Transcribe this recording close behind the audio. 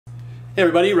Hey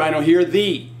everybody, RHINO here,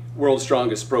 the world's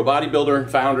strongest pro bodybuilder,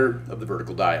 founder of the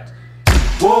Vertical Diet.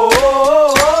 Whoa,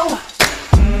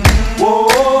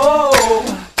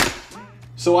 whoa.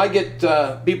 So I get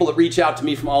people that reach out to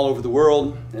me from all over the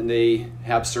world, and they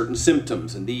have certain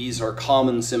symptoms, and these are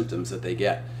common symptoms that they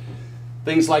get.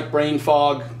 Things like brain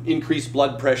fog, increased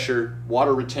blood pressure,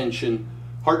 water retention,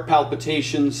 heart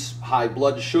palpitations, high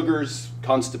blood sugars,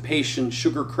 constipation,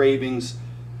 sugar cravings,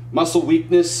 muscle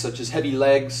weakness such as heavy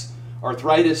legs,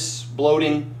 arthritis,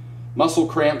 bloating, muscle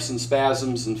cramps and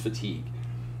spasms, and fatigue.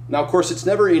 Now, of course, it's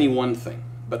never any one thing,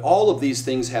 but all of these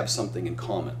things have something in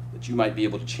common that you might be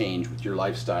able to change with your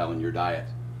lifestyle and your diet.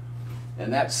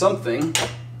 And that something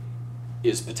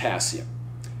is potassium.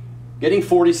 Getting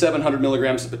 4,700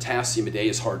 milligrams of potassium a day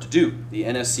is hard to do. The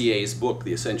NSCA's book,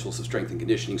 The Essentials of Strength and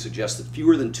Conditioning, suggests that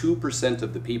fewer than 2%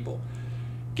 of the people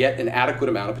get an adequate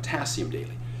amount of potassium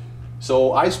daily.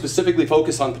 So I specifically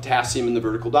focus on potassium in the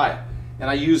Vertical Diet. And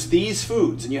I use these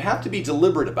foods, and you have to be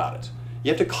deliberate about it.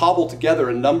 You have to cobble together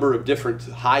a number of different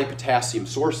high potassium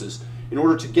sources in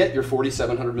order to get your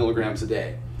 4,700 milligrams a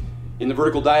day. In the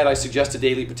Vertical Diet, I suggest a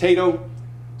daily potato,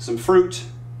 some fruit,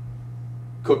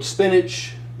 cooked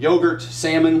spinach, yogurt,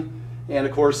 salmon, and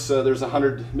of course there's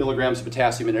 100 milligrams of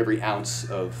potassium in every ounce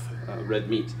of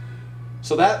red meat.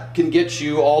 So that can get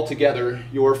you all together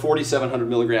your 4,700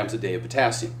 milligrams a day of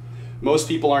potassium. Most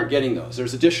people aren't getting those.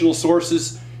 There's additional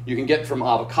sources you can get from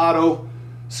avocado.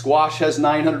 Squash has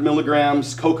 900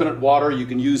 milligrams. Coconut water, you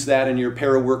can use that in your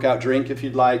para-workout drink if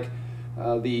you'd like.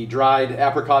 The dried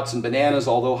apricots and bananas,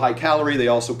 although high calorie, they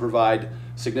also provide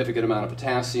significant amount of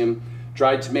potassium.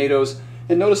 Dried tomatoes.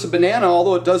 And notice a banana,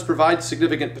 although it does provide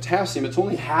significant potassium, it's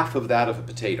only half of that of a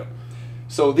potato.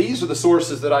 So these are the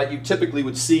sources that you typically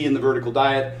would see in the Vertical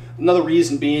Diet. Another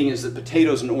reason being is that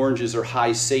potatoes and oranges are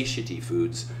high satiety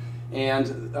foods.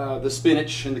 And the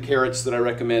spinach and the carrots that I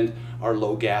recommend are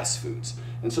low gas foods.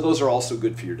 And so those are also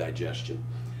good for your digestion.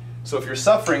 So if you're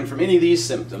suffering from any of these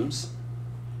symptoms,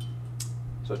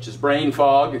 such as brain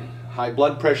fog, high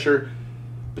blood pressure,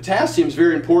 potassium is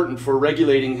very important for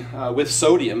regulating with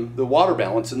sodium the water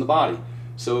balance in the body.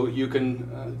 So you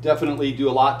can definitely do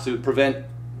a lot to prevent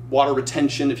water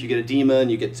retention if you get edema and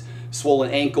you get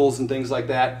swollen ankles and things like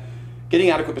that. Getting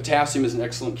adequate potassium is an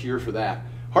excellent cure for that.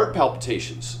 Heart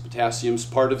palpitations. Potassium's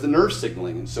part of the nerve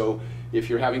signaling, and so if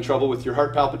you're having trouble with your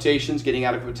heart palpitations, getting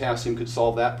adequate potassium could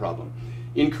solve that problem.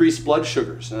 Increased blood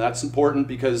sugars. Now that's important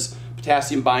because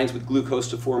potassium binds with glucose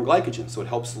to form glycogen, so it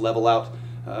helps level out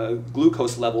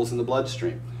glucose levels in the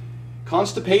bloodstream.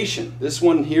 Constipation. This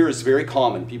one here is very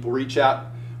common. People reach out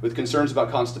with concerns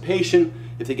about constipation.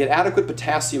 If they get adequate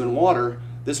potassium and water,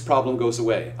 this problem goes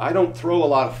away. I don't throw a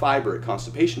lot of fiber at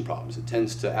constipation problems. It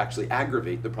tends to actually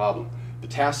aggravate the problem.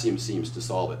 Potassium seems to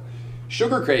solve it.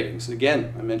 Sugar cravings.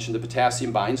 Again, I mentioned the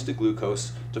potassium binds to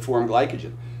glucose to form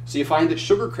glycogen. So you find that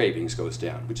sugar cravings goes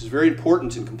down, which is very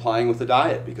important in complying with the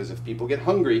diet, because if people get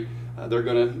hungry, they're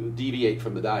going to deviate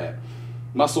from the diet.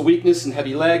 Muscle weakness and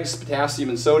heavy legs. Potassium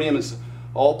and sodium is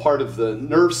all part of the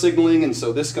nerve signaling, and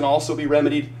so this can also be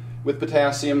remedied with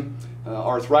potassium.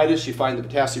 Arthritis, you find the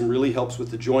potassium really helps with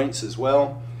the joints as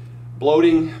well.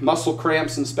 Bloating, muscle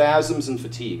cramps and spasms, and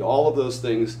fatigue. All of those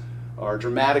things are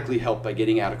dramatically helped by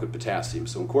getting adequate potassium.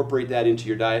 So incorporate that into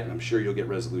your diet, and I'm sure you'll get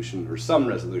resolution, or some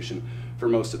resolution, for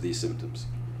most of these symptoms.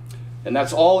 And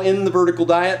that's all in the Vertical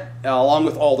Diet, along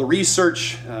with all the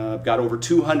research. I've got over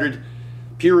 200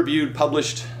 peer-reviewed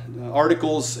published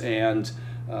articles and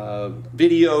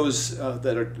videos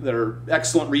that are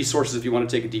excellent resources if you want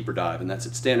to take a deeper dive, and that's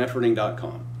at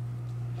stanefferding.com.